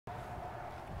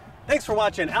Thanks for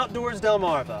watching Outdoors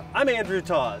Delmarva. I'm Andrew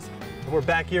Tawes, and we're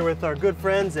back here with our good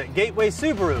friends at Gateway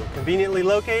Subaru, conveniently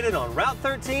located on Route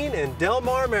 13 in Del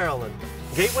Mar, Maryland.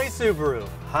 Gateway Subaru,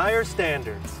 higher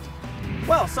standards.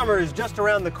 Well, summer is just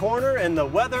around the corner and the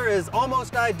weather is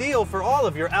almost ideal for all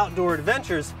of your outdoor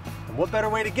adventures. And what better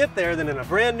way to get there than in a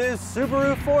brand new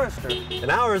Subaru Forester?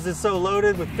 And ours is so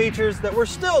loaded with features that we're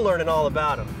still learning all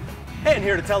about them. And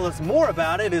here to tell us more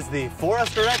about it is the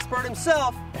Forester expert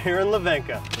himself, Aaron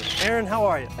Levenka. Aaron, how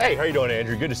are you? Hey, how you doing,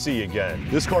 Andrew? Good to see you again.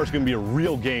 This car is going to be a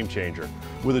real game changer.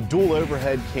 With a dual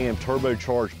overhead cam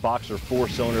turbocharged Boxer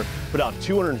 4-cylinder, put out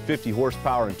 250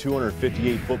 horsepower and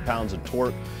 258 foot-pounds of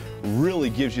torque, really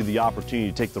gives you the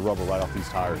opportunity to take the rubber right off these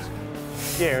tires.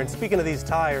 Yeah, Aaron, speaking of these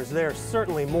tires, they're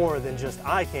certainly more than just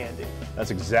eye candy. That's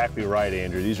exactly right,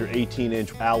 Andrew. These are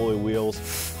 18-inch alloy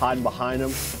wheels. Hiding behind them,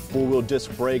 four-wheel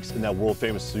disc brakes, and that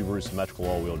world-famous Subaru symmetrical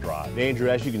all-wheel drive. Andrew,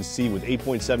 as you can see, with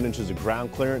 8.7 inches of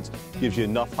ground clearance, gives you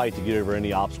enough height to get over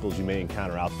any obstacles you may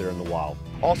encounter out there in the wild.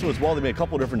 Also, as well, they made a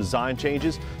couple of different design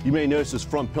changes. You may notice this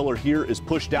front pillar here is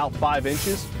pushed out 5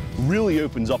 inches. Really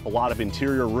opens up a lot of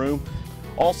interior room.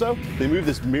 Also, they moved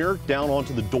this mirror down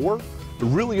onto the door to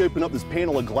really open up this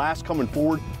panel of glass coming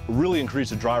forward, really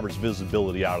increase the driver's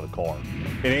visibility out of the car.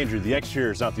 And Andrew, the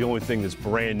exterior is not the only thing that's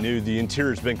brand new. The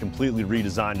interior's been completely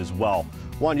redesigned as well.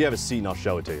 Why don't you have a seat and I'll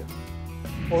show it to you.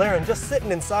 Well, Aaron, just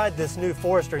sitting inside this new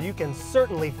Forester, you can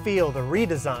certainly feel the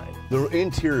redesign. The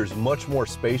interior is much more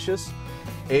spacious,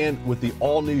 and with the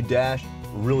all-new dash,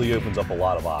 really opens up a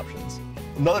lot of options.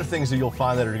 Another things that you'll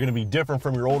find that are going to be different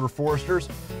from your older Foresters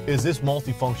is this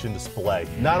multifunction display.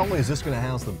 Not only is this going to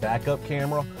house the backup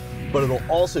camera, but it'll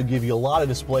also give you a lot of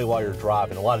display while you're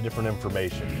driving, a lot of different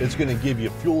information. It's going to give you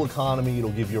fuel economy, it'll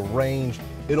give you range.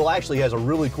 It'll actually has a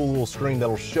really cool little screen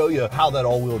that'll show you how that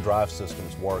all-wheel drive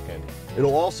system's working.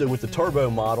 It'll also, with the turbo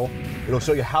model, it'll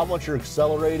show you how much you're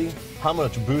accelerating, how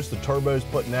much boost the turbo's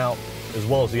putting out, as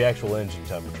well as the actual engine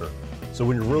temperature. So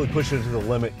when you're really pushing it to the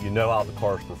limit, you know how the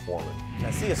car's performing.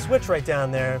 I see a switch right down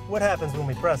there. What happens when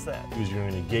we press that? Because you're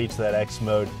going to engage that X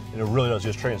mode, and it really does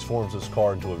just transforms this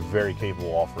car into a very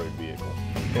capable off-road vehicle.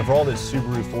 And for all this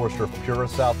Subaru Forester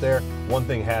purists out there, one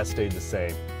thing has stayed the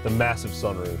same: the massive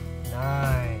sunroof.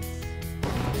 Nice.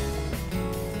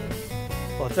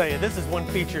 Well, I'll tell you, this is one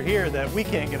feature here that we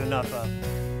can't get enough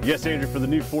of. Yes, Andrew, for the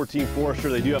new 14 Forester,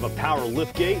 they do have a power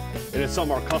lift gate, and it's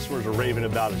something our customers are raving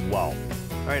about as well.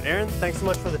 All right, Aaron, thanks so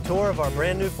much for the tour of our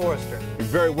brand new Forester. You're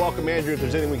very welcome, Andrew. If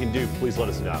there's anything we can do, please let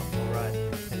us know. All right.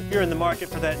 And if you're in the market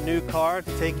for that new car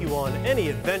to take you on any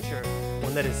adventure,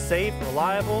 one that is safe,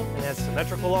 reliable, and has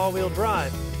symmetrical all-wheel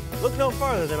drive, look no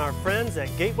farther than our friends at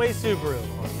Gateway Subaru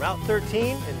on Route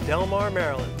 13 in Del Mar,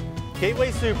 Maryland. Gateway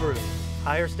Subaru,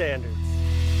 higher standards.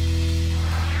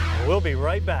 And we'll be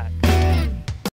right back.